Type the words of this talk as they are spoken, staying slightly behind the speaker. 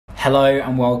Hello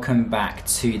and welcome back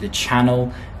to the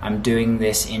channel. I'm doing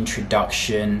this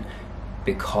introduction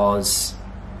because,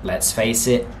 let's face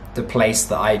it, the place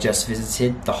that I just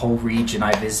visited, the whole region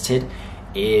I visited,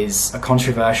 is a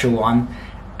controversial one,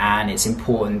 and it's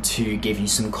important to give you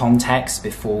some context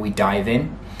before we dive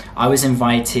in. I was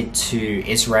invited to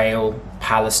Israel,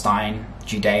 Palestine,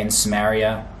 Judea and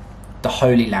Samaria, the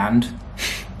Holy Land,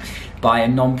 by a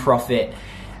non-profit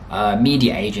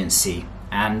media agency,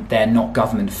 and they're not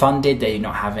government funded. They do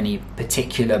not have any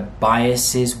particular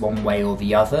biases one way or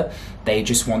the other. They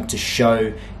just want to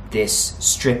show this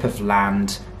strip of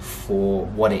land for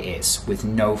what it is, with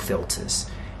no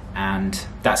filters, and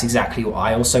that's exactly what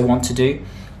I also want to do.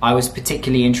 I was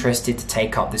particularly interested to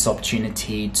take up this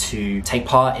opportunity to take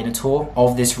part in a tour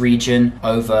of this region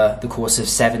over the course of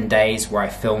 7 days, where I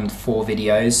filmed 4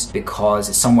 videos, because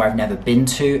it's somewhere I've never been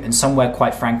to and somewhere,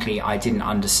 quite frankly, I didn't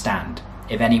understand.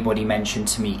 If anybody mentioned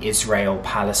to me Israel,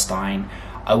 Palestine,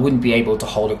 I wouldn't be able to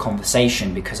hold a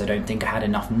conversation because I don't think I had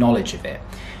enough knowledge of it.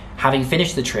 Having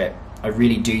finished the trip, I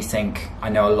really do think I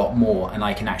know a lot more, and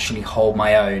I can actually hold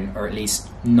my own, or at least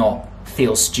not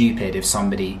feel stupid if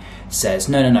somebody says,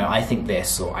 no, I think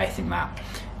this or I think that.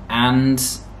 And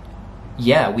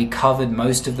yeah, we covered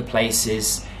most of the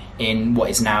places in what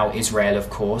is now Israel, of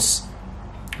course.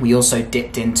 We also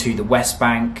dipped into the West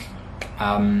Bank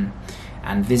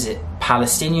and visit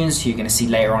Palestinians, who you're going to see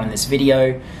later on in this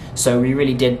video. So we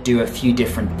really did do a few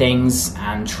different things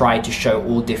and tried to show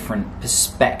all different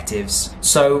perspectives.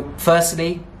 So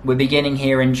firstly, we're beginning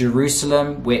here in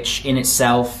Jerusalem, which in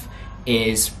itself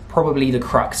is probably the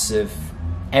crux of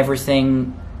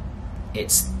everything.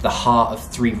 It's the heart of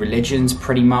 3 religions,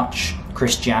 pretty much: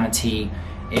 Christianity,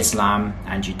 Islam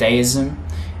and Judaism.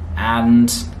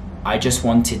 And I just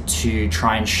wanted to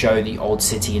try and show the old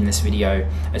city in this video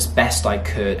as best I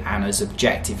could and as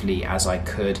objectively as I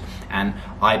could. And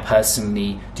I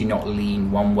personally do not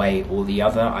lean one way or the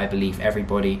other. I believe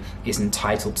everybody is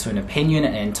entitled to an opinion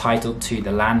and entitled to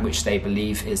the land which they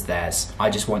believe is theirs. I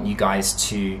just want you guys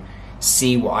to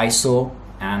see what I saw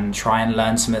and try and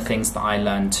learn some of the things that I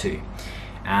learned too.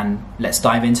 And let's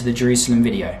dive into the Jerusalem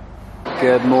video.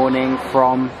 Good morning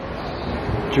from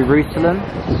Jerusalem.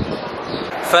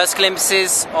 First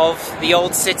glimpses of the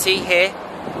old city here.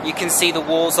 You can see the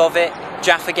walls of it.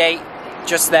 Jaffa Gate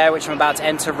just there, which I'm about to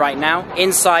enter right now.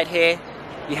 Inside here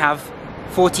you have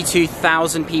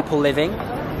 42,000 people living.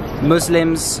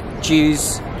 Muslims,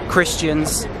 Jews,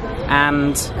 Christians,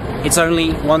 and it's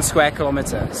only 1 square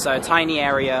kilometer, so a tiny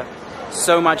area.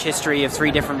 So much history of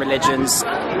 3 different religions.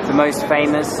 The most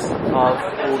famous of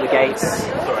all the gates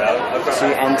to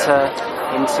enter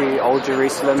into Old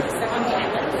Jerusalem.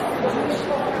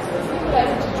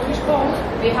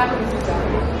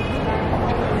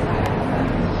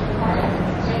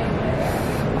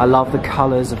 I love the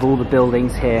colours of all the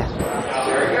buildings here.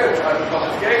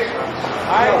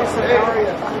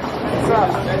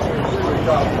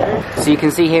 So you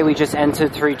can see here we just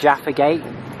entered through Jaffa Gate,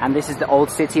 and this is the old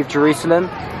city of Jerusalem.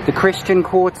 The Christian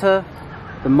quarter,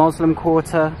 the Muslim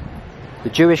quarter, the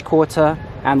Jewish quarter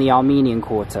and the Armenian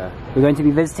quarter. We're going to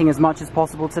be visiting as much as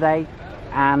possible today,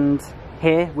 and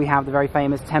here we have the very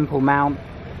famous Temple Mount,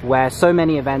 where so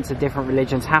many events of different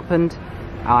religions happened.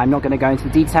 I'm not going to go into the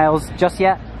details just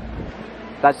yet.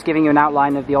 That's giving you an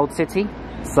outline of the old city.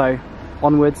 So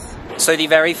onwards. So the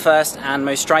very first and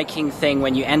most striking thing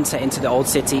when you enter into the old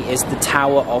city is the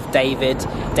Tower of David,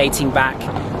 dating back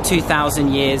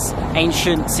 2,000 years.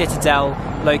 Ancient citadel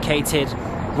located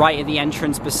right at the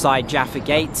entrance beside Jaffa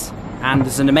Gate. And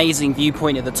there's an amazing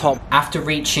viewpoint at the top. After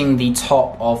reaching the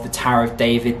top of the Tower of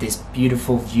David, this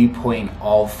beautiful viewpoint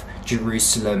of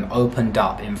Jerusalem opened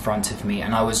up in front of me,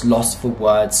 and I was lost for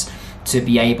words to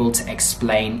be able to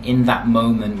explain in that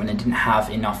moment, when I didn't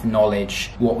have enough knowledge,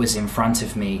 what was in front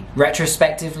of me.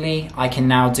 Retrospectively, I can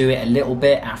now do it a little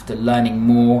bit after learning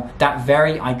more. That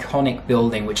very iconic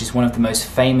building, which is one of the most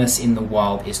famous in the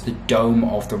world, is the Dome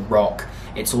of the Rock.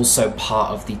 It's also part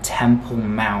of the Temple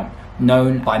Mount,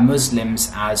 known by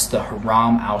Muslims as the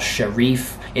Haram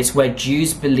al-Sharif. It's where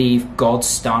Jews believe God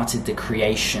started the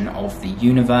creation of the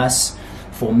universe.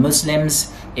 For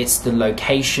Muslims, it's the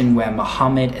location where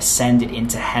Muhammad ascended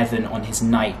into heaven on his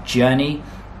night journey.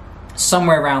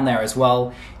 Somewhere around there as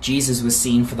well, Jesus was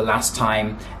seen for the last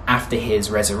time after his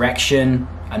resurrection.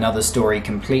 Another story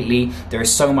completely. There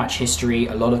is so much history,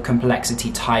 a lot of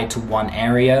complexity tied to one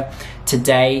area.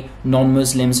 Today,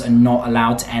 non-Muslims are not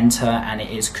allowed to enter, and it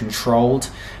is controlled.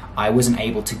 I wasn't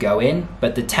able to go in,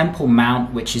 but the Temple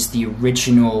Mount, which is the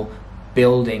original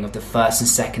building of the first and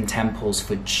second temples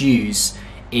for Jews,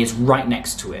 is right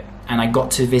next to it, and I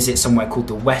got to visit somewhere called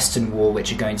the Western Wall,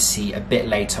 which you're going to see a bit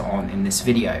later on in this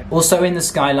video. Also in the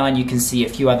skyline you can see a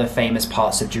few other famous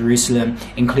parts of Jerusalem,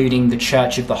 including the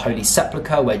Church of the Holy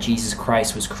Sepulchre, where Jesus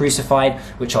Christ was crucified,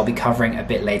 which I'll be covering a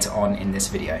bit later on in this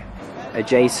video.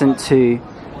 Adjacent to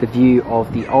the view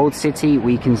of the old city,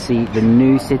 we can see the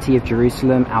new city of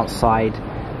Jerusalem outside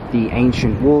the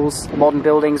ancient walls. Modern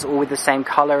buildings all with the same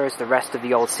color as the rest of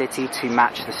the old city to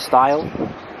match the style.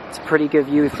 It's a pretty good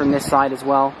view from this side as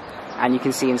well, and you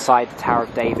can see inside the Tower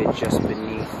of David just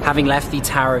beneath. Having left the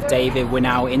Tower of David, we're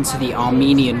now into the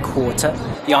Armenian Quarter.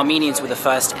 The Armenians were the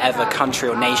first ever country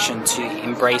or nation to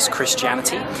embrace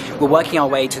Christianity. We're working our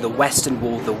way to the Western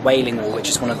Wall, the Wailing Wall, which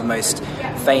is one of the most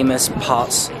famous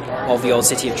parts of the old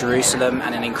city of Jerusalem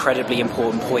and an incredibly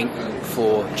important point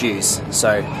for Jews.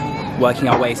 So, working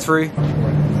our way through.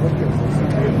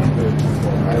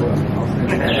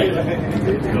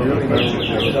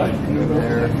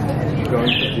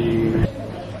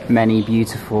 Many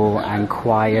beautiful and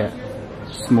quiet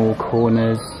small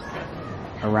corners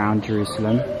around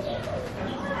Jerusalem.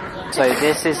 So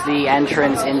this is the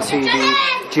entrance into the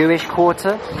Jewish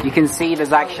quarter. You can see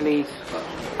there's actually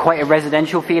quite a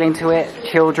residential feeling to it.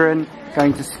 Children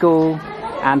going to school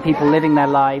and people living their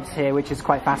lives here, which is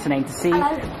quite fascinating to see,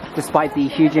 despite the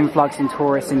huge influx in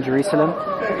tourists in Jerusalem.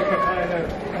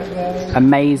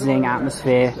 Amazing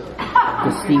atmosphere,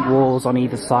 the steep walls on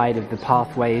either side of the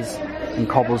pathways and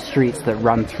cobbled streets that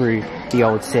run through the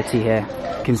old city here.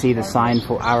 You can see the sign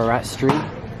for Ararat Street,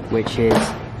 which is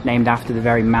named after the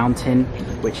very mountain,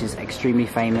 which is extremely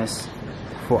famous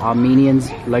for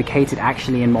Armenians, located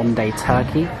actually in modern day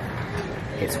Turkey.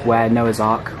 It's where Noah's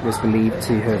Ark was believed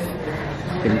to have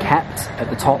been kept at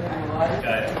the top.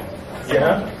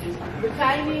 Yeah.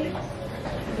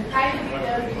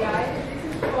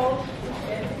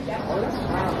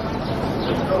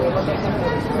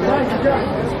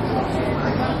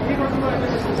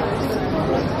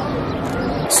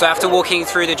 So after walking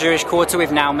through the Jewish quarter,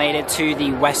 we've now made it to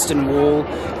the Western Wall,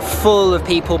 full of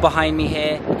people behind me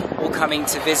here, all coming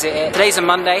to visit it. Today's a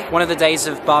Monday, one of the days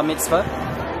of Bar Mitzvah,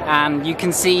 and you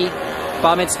can see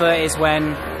Bar Mitzvah is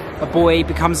when a boy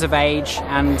becomes of age,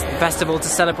 and the festival to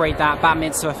celebrate that, Bat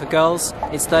Mitzvah for girls,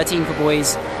 it's 13 for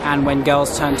boys, and when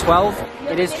girls turn 12,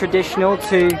 it is traditional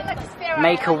to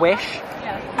make a wish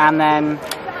and then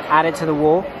add it to the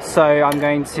wall. So I'm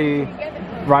going to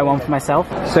write one for myself.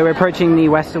 So we're approaching the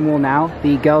Western Wall now.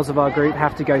 The girls of our group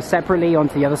have to go separately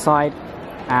onto the other side,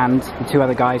 and the two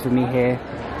other guys with me here,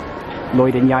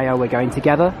 Lloyd and Yaya, we're going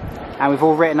together. And we've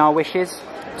all written our wishes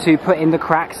to put in the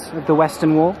cracks of the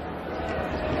Western Wall.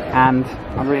 And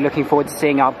I'm really looking forward to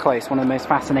seeing it up close, one of the most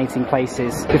fascinating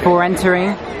places. Before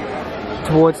entering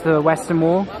towards the Western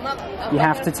Wall, you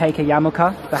have to take a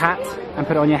yarmulke, the hat, and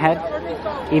put it on your head,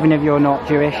 even if you're not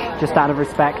Jewish, just out of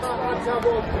respect.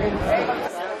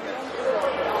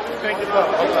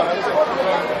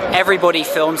 Everybody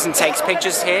films and takes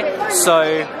pictures here,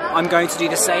 so I'm going to do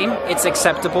the same. It's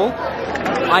acceptable.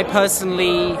 I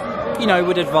personally,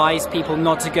 would advise people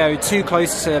not to go too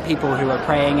close to people who are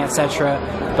praying, etc.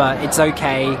 But it's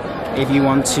okay if you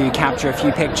want to capture a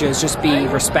few pictures. Just be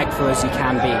respectful as you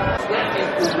can be.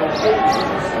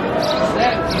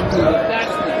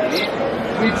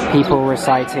 People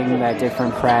reciting their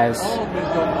different prayers.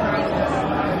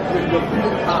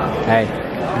 Hey.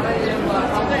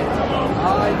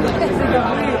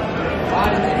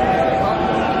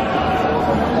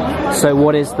 So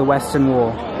what is the Western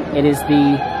Wall? It is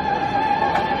the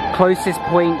closest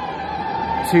point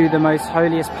to the most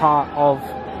holiest part of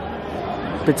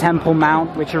the Temple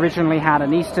Mount, which originally had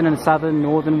an eastern and southern,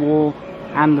 northern wall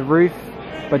and the roof,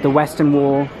 but the Western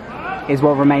Wall is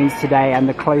what remains today and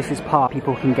the closest part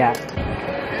people can get.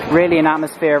 Really an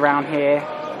atmosphere around here.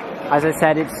 As I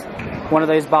said, it's one of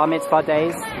those Bar Mitzvah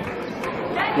days.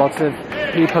 Lots of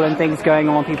people and things going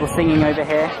on, people singing over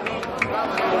here.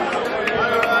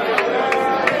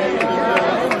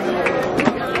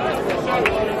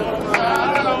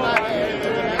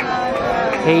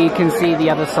 Here you can see the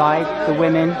other side, the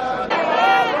women.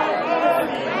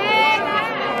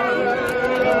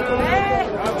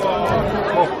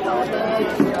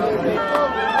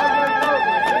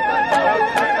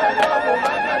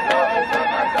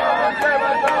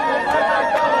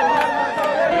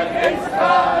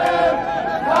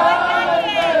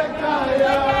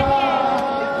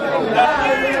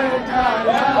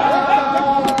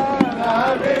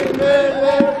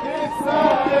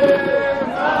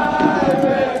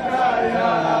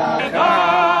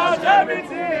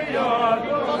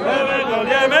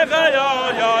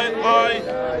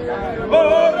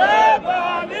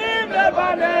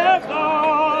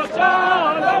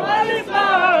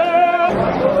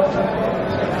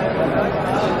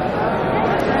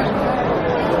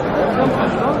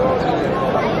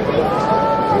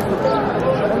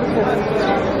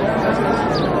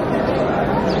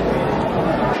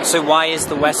 So why is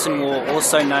the Western Wall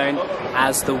also known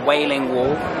as the Wailing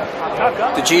Wall?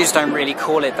 The Jews don't really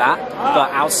call it that, but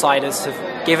outsiders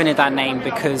have given it that name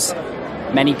because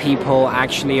many people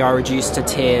actually are reduced to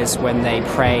tears when they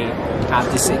pray at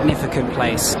this significant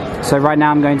place. So right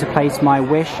now I'm going to place my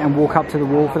wish and walk up to the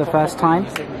wall for the first time.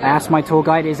 I asked my tour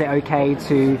guide, is it okay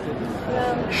to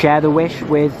share the wish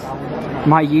with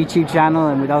my YouTube channel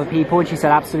and with other people? And she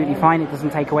said absolutely fine, it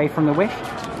doesn't take away from the wish.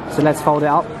 So let's fold it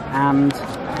up and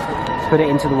put it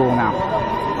into the wall now.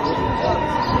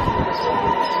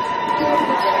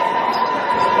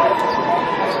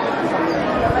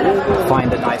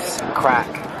 Find a nice crack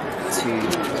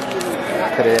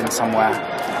to put it in somewhere.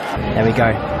 There we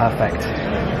go, perfect.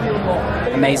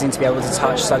 Amazing to be able to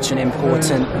touch such an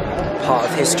important part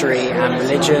of history and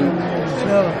religion.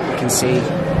 You can see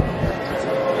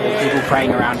people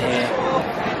praying around here.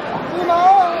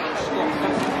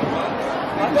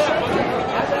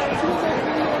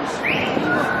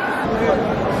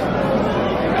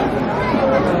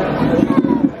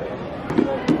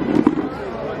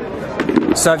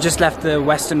 So I've just left the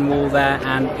Western Wall there,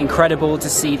 and incredible to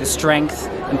see the strength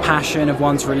and passion of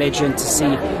one's religion, to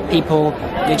see people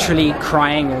literally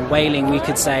crying or wailing, we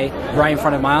could say, right in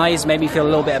front of my eyes. Made me feel a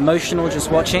little bit emotional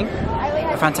just watching.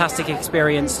 A fantastic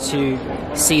experience to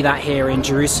see that here in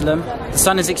Jerusalem. The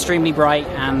sun is extremely bright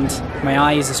and my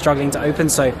eyes are struggling to open,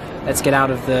 so let's get out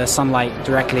of the sunlight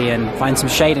directly and find some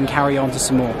shade and carry on to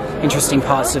some more interesting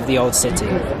parts of the old city.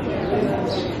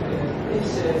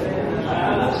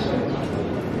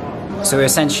 So we're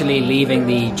essentially leaving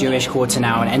the Jewish quarter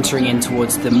now and entering in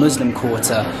towards the Muslim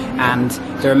quarter, and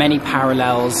there are many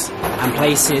parallels and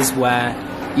places where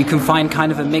you can find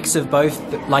kind of a mix of both.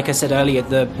 Like I said earlier,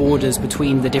 the borders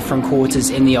between the different quarters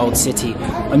in the old city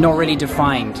are not really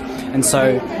defined, and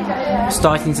so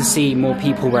starting to see more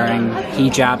people wearing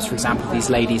hijabs, for example, these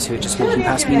ladies who are just walking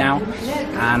past me now,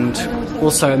 and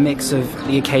also a mix of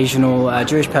the occasional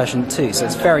Jewish person too. So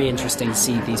it's very interesting to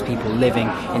see these people living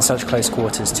in such close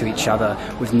quarters to each other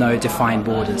with no defined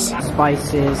borders.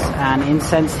 Spices and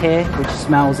incense here, which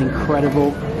smells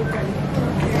incredible.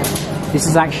 This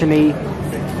is actually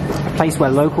a place where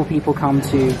local people come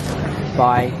to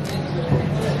buy,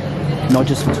 not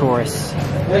just for tourists.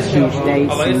 Huge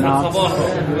dates and nuts,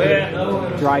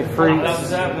 dried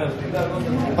fruits.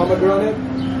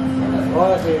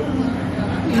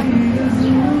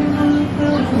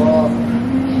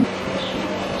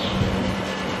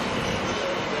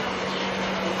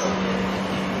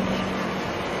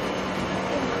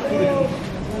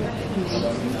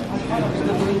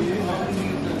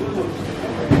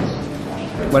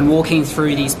 When walking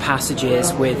through these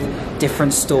passages with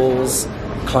different stalls,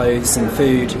 clothes and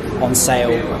food on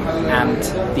sale, and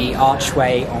the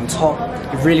archway on top,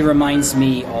 it really reminds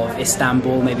me of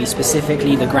Istanbul, maybe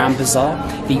specifically the Grand Bazaar.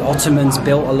 The Ottomans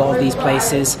built a lot of these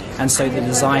places, and so the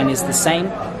design is the same.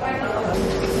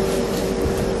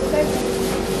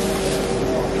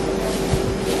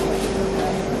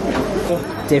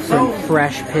 Different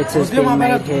fresh pittas being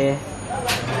made here,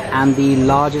 and the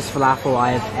largest falafel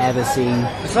I have ever seen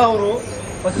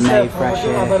made fresh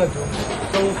here.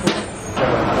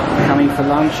 Coming for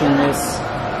lunch in this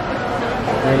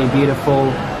really beautiful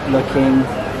looking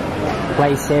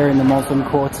place here in the Muslim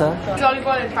quarter. It's olive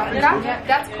oil and paprika.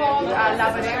 That's called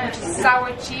labneh, which is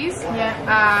sour cheese,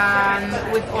 and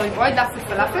with olive oil. That's the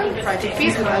falafel, fried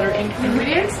chickpeas with other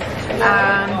ingredients.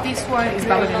 And this one is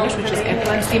baba ganoush, which is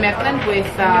eggplant, steamed eggplant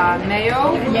with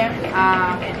mayo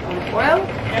and olive oil.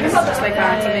 And this is just like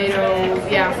a tomato,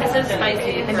 This is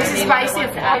spicy. And this is spicy.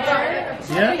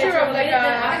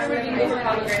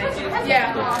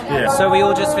 So we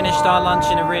all just finished our lunch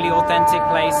in a really authentic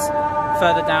place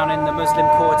further down in the Muslim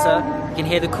quarter. You can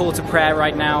hear the call to prayer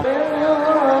right now.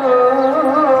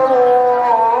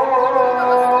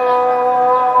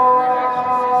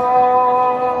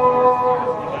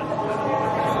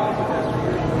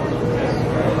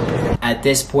 At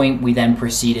this point, we then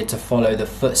proceeded to follow the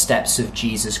footsteps of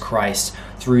Jesus Christ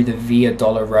through the Via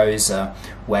Dolorosa,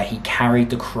 where he carried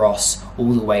the cross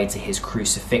all the way to his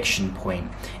crucifixion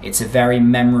point. It's a very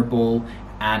memorable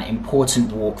and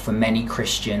important walk for many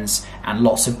Christians, and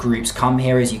lots of groups come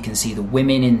here, as you can see the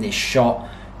women in this shot,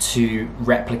 to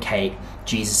replicate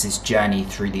Jesus' journey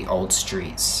through the old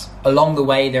streets. Along the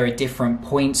way, there are different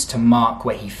points to mark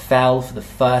where he fell for the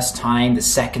first time, the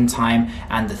second time,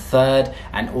 and the third,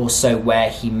 and also where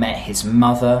he met his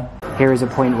mother. Here is a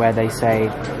point where they say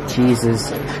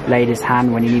Jesus laid his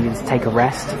hand when he needed to take a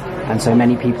rest, and so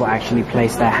many people actually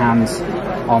place their hands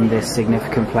on this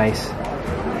significant place.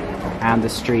 And the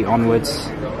street onwards.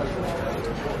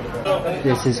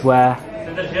 This is where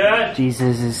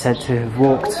Jesus is said to have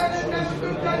walked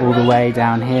all the way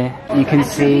down here. You can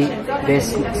see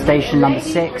this station number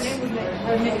 6,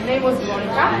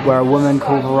 where a woman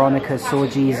called Veronica saw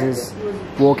Jesus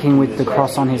walking with the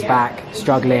cross on his back,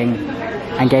 struggling,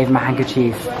 and gave him a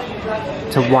handkerchief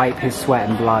to wipe his sweat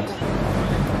and blood.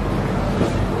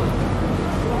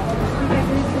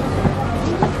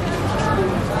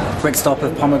 Quick stop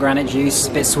of pomegranate juice,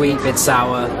 bit sweet, bit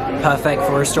sour, perfect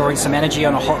for restoring some energy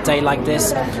on a hot day like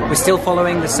this. We're still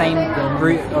following the same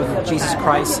route of Jesus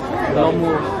Christ, a lot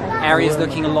more areas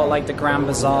looking a lot like the Grand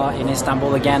Bazaar in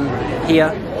Istanbul again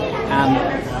here,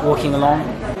 and walking along.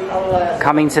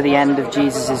 Coming to the end of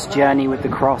Jesus' journey with the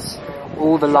cross,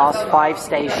 all the last 5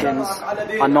 stations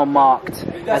are not marked,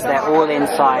 as they're all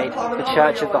inside the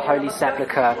Church of the Holy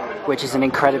Sepulchre, which is an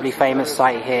incredibly famous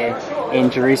site here in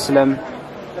Jerusalem,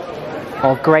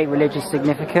 of great religious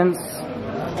significance.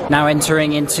 Now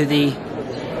entering into the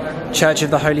Church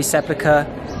of the Holy Sepulchre.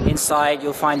 Inside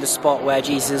you'll find the spot where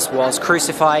Jesus was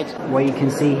crucified. What you can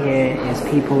see here is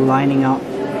people lining up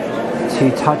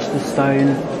to touch the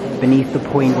stone beneath the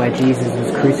point where Jesus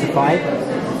was crucified.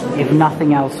 If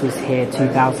nothing else was here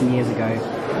 2,000 years ago,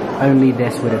 only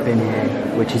this would have been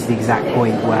here, which is the exact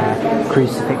point where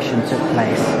crucifixion took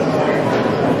place.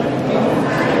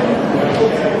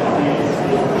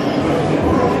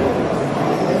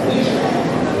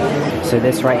 So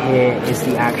this right here is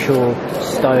the actual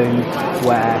stone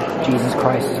where Jesus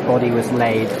Christ's body was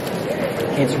laid.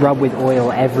 It's rubbed with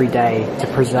oil every day to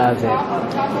preserve it.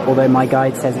 Although my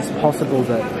guide says it's possible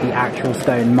that the actual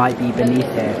stone might be beneath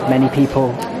it. Many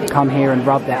people come here and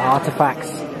rub their artifacts,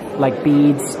 like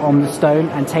beads, on the stone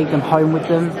and take them home with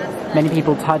them. Many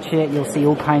people touch it. You'll see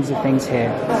all kinds of things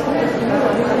here.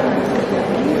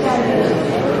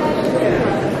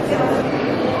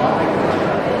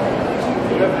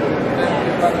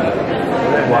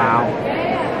 Wow,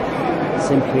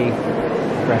 simply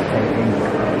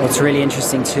breathtaking. What's really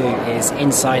interesting too is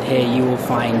inside here you will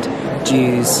find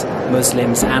Jews,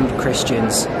 Muslims and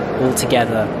Christians all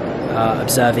together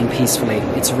observing peacefully.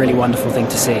 It's a really wonderful thing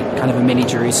to see, kind of a mini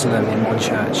Jerusalem in one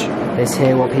church. This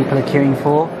here, what people are queuing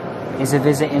for, is a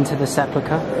visit into the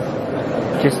sepulchre.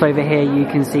 Just over here you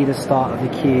can see the start of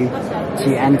the queue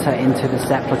to enter into the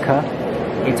sepulchre.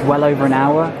 It's well over an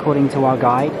hour according to our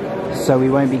guide, so we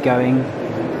won't be going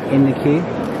in the queue,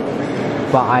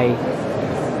 but I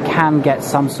can get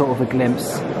some sort of a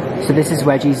glimpse. So this is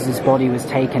where Jesus' body was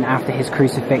taken after his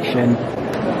crucifixion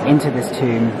into this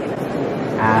tomb,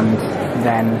 and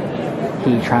then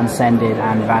he transcended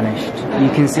and vanished. You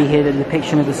can see here the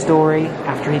depiction of the story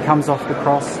after he comes off the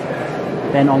cross,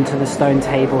 then onto the stone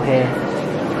table here,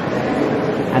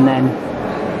 and then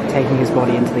taking his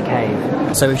body into the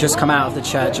cave. So we've just come out of the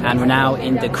church and we're now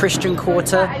in the Christian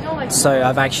quarter. So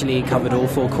I've actually covered all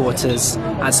 4 quarters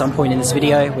at some point in this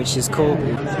video, which is cool.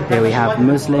 Here we have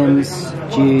Muslims,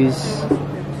 Jews,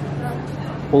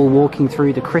 all walking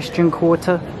through the Christian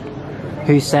quarter,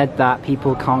 who said that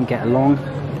people can't get along.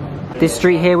 This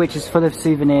street here, which is full of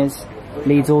souvenirs,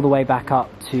 leads all the way back up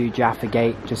to Jaffa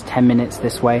Gate, just 10 minutes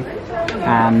this way,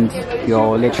 and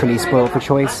you're literally spoiled for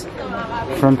choice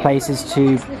from places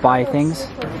to buy things.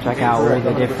 Check out all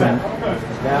the different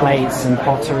plates and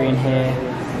pottery in here.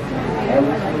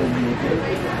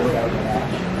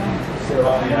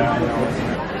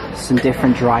 Some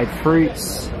different dried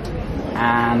fruits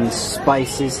and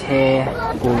spices here.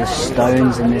 All the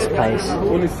stones in this place.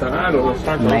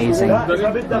 Amazing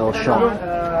little shop.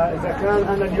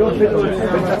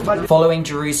 Following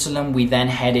Jerusalem, we then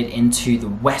headed into the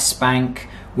West Bank,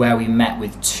 where we met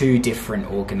with 2 different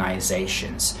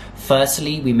organizations.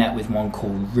 Firstly, we met with one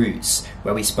called Roots,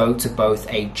 where we spoke to both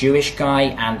a Jewish guy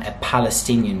and a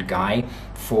Palestinian guy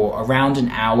for around an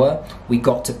hour. We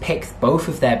got to pick both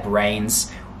of their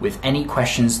brains with any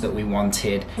questions that we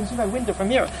wanted. I can see my window from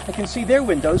here. I can see their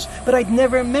windows, but I'd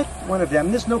never met one of them.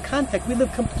 There's no contact. We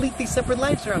live completely separate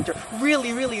lives around here.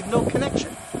 Really, really no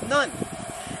connection. None.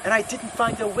 And I didn't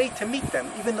find a way to meet them,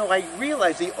 even though I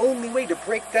realized the only way to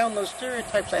break down those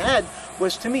stereotypes I had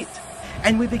was to meet.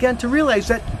 And we began to realize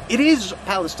that it is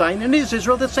Palestine and it is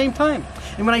Israel at the same time.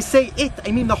 And when I say it,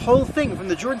 I mean the whole thing, from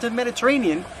the Jordan to the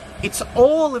Mediterranean. It's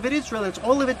all of it Israel, it's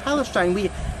all of it Palestine. We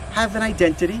have an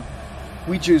identity,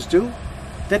 we Jews do,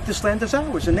 that this land is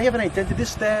ours. And they have an identity,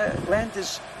 this land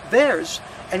is theirs,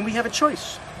 and we have a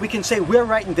choice. We can say we're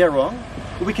right and they're wrong,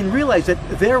 or we can realize that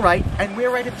they're right and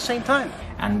we're right at the same time.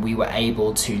 and we were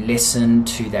able to listen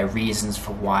to their reasons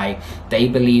for why they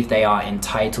believe they are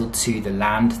entitled to the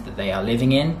land that they are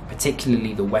living in,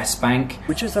 particularly the West Bank.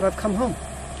 Which is that I've come home.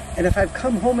 And if I've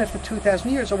come home after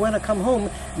 2,000 years, I want to come home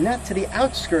not to the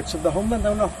outskirts of the homeland,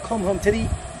 I want to come home to the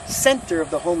center of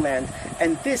the homeland.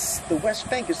 And this, the West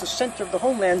Bank, is the center of the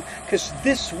homeland, because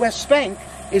this West Bank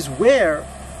is where,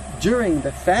 during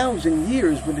the 1,000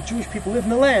 years when the Jewish people lived in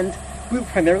the land, we were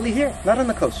primarily here, not on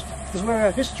the coast. This is where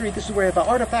our history, this is where we have our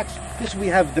artifacts, this is where we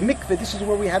have the mikveh, this is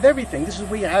where we have everything, this is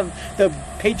where we have the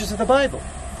pages of the Bible.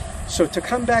 So to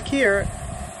come back here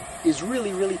is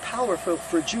really, really powerful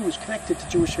for a Jew who's connected to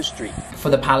Jewish history. For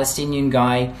the Palestinian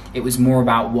guy, it was more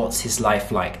about what's his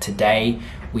life like today.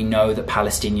 We know that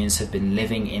Palestinians have been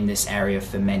living in this area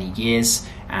for many years,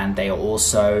 and they are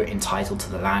also entitled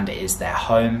to the land. It is their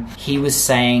home. He was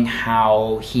saying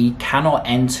how he cannot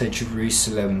enter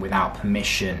Jerusalem without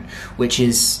permission, which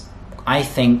is, I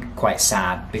think, quite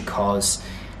sad, because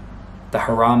the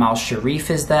Haram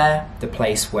al-Sharif is there, the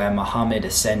place where Muhammad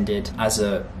ascended. As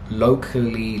a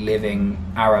locally living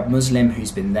Arab Muslim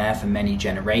who's been there for many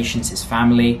generations, his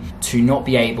family, to not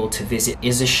be able to visit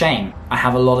is a shame. I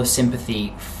have a lot of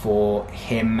sympathy for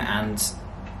him and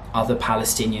other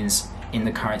Palestinians in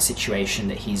the current situation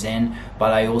that he's in,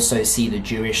 but I also see the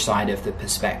Jewish side of the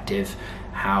perspective,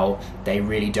 how they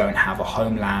really don't have a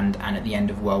homeland, and at the end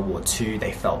of World War II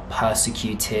they felt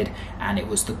persecuted, and it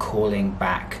was the calling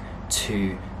back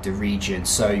to the region.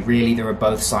 So really there are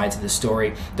both sides of the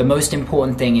story. The most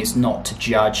important thing is not to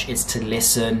judge, it's to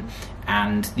listen,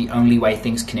 and the only way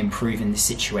things can improve in this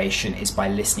situation is by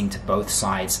listening to both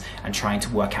sides and trying to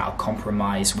work out a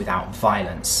compromise without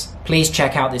violence. Please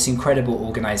check out this incredible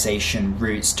organization,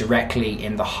 Roots, directly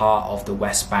in the heart of the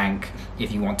West Bank,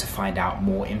 if you want to find out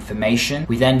more information.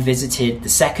 We then visited the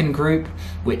second group,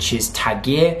 which is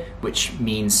Tagir, which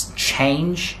means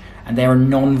change, and they're a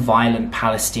non-violent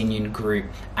Palestinian group,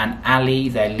 and Ali,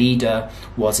 their leader,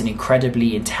 was an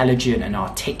incredibly intelligent and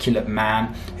articulate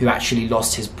man who actually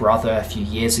lost his brother a few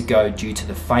years ago due to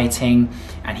the fighting,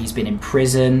 and he's been in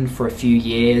prison for a few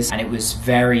years, and it was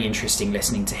very interesting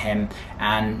listening to him.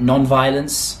 And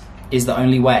non-violence is the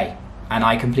only way, and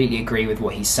I completely agree with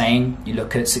what he's saying. You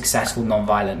look at successful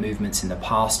non-violent movements in the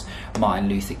past, Martin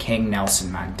Luther King,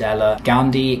 Nelson Mandela,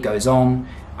 Gandhi, it goes on.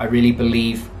 I really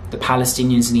believe the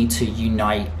Palestinians need to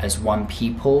unite as one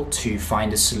people to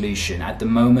find a solution. At the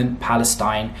moment,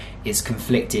 Palestine is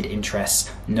conflicted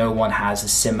interests. No one has a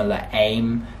similar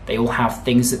aim. They all have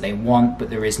things that they want, but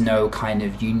there is no kind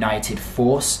of united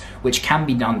force, which can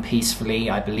be done peacefully.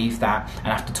 I believe that.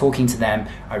 And after talking to them,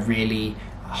 I really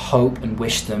hope and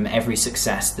wish them every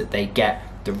success, that they get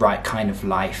the right kind of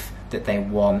life that they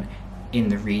want in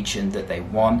the region that they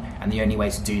want, and the only way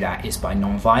to do that is by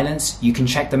non-violence. You can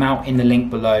check them out in the link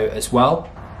below as well.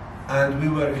 And we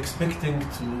were expecting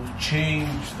to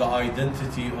change the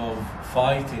identity of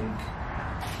fighting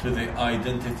to the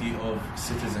identity of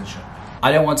citizenship.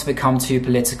 I don't want to become too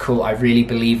political. I really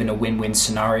believe in a win-win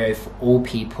scenario for all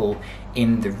people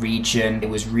in the region. It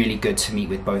was really good to meet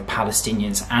with both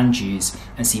Palestinians and Jews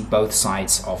and see both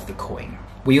sides of the coin.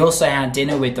 We also had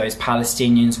dinner with those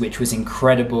Palestinians, which was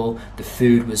incredible. The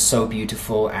food was so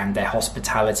beautiful and their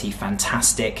hospitality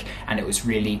fantastic, and it was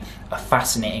really a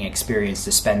fascinating experience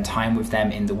to spend time with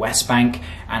them in the West Bank.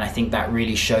 And I think that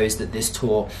really shows that this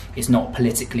tour is not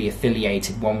politically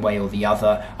affiliated one way or the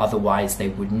other, otherwise they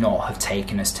would not have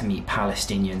taken us to meet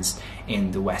Palestinians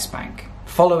in the West Bank.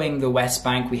 Following the West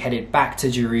Bank, we headed back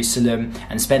to Jerusalem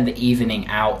and spent the evening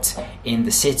out in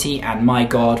the city, and my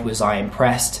God, was I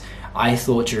impressed. I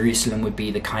thought Jerusalem would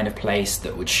be the kind of place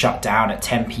that would shut down at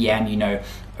 10 p.m, you know,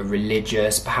 a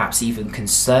religious, perhaps even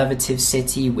conservative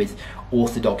city with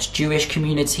Orthodox Jewish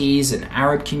communities and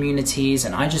Arab communities,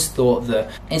 and I just thought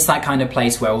that it's that kind of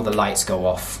place where all the lights go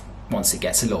off once it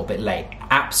gets a little bit late.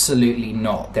 Absolutely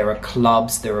not. There are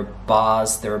clubs, there are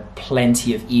bars, there are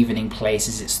plenty of evening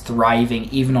places. It's thriving.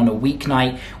 Even on a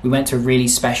weeknight, we went to a really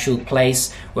special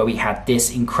place where we had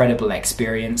this incredible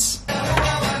experience.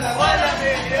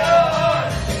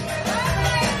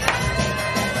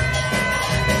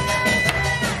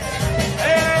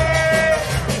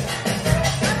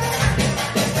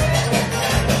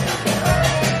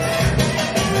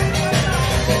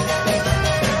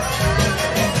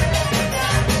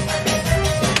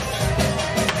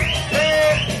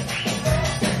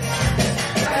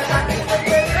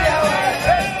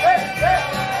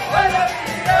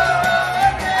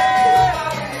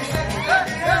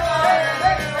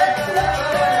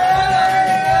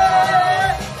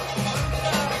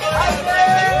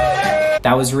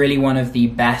 That was really one of the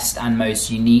best and most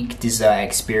unique dessert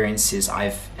experiences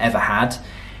I've ever had.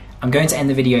 I'm going to end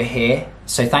the video here.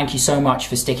 So thank you so much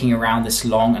for sticking around this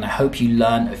long, and I hope you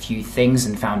learned a few things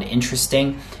and found it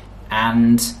interesting.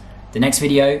 And the next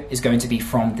video is going to be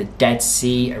from the Dead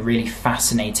Sea, a really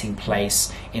fascinating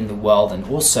place in the world and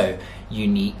also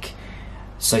unique.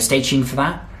 So stay tuned for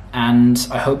that, and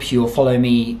I hope you'll follow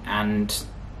me and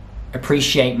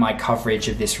appreciate my coverage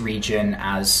of this region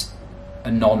as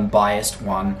a non-biased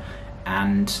one,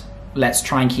 and let's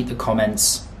try and keep the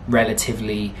comments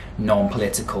relatively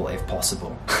non-political if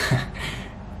possible.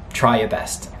 Try your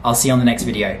best. I'll see you on the next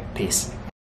video. Peace.